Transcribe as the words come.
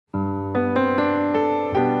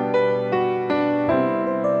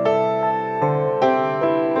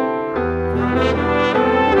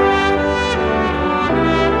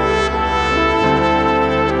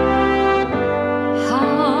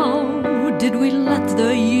we let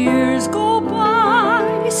the years go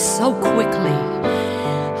by so quickly?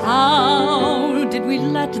 How did we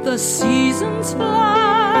let the seasons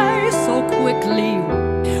fly so quickly?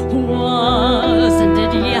 Wasn't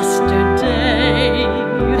it yesterday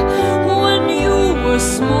when you were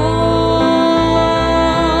small?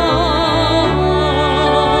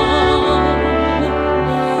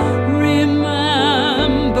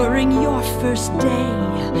 Remembering your first day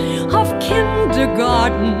of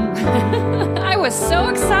kindergarten, I was so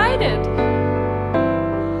excited.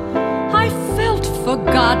 I felt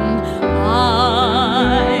forgotten.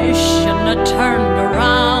 I shouldn't have turned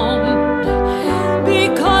around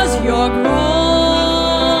because you're grown.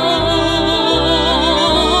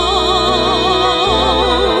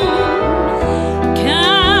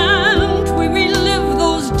 Can't we relive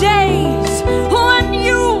those days when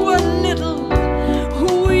you were little?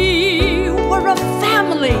 We were a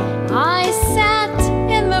family. I sat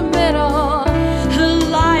in the middle.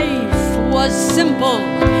 Life was simple.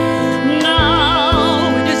 Now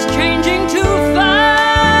it is changing too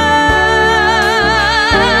fast.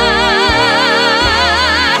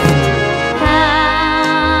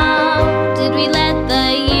 How did we let the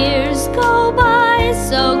years go by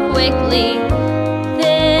so quickly?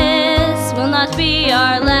 This will not be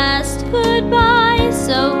our last goodbye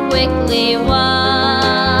so quickly. Why?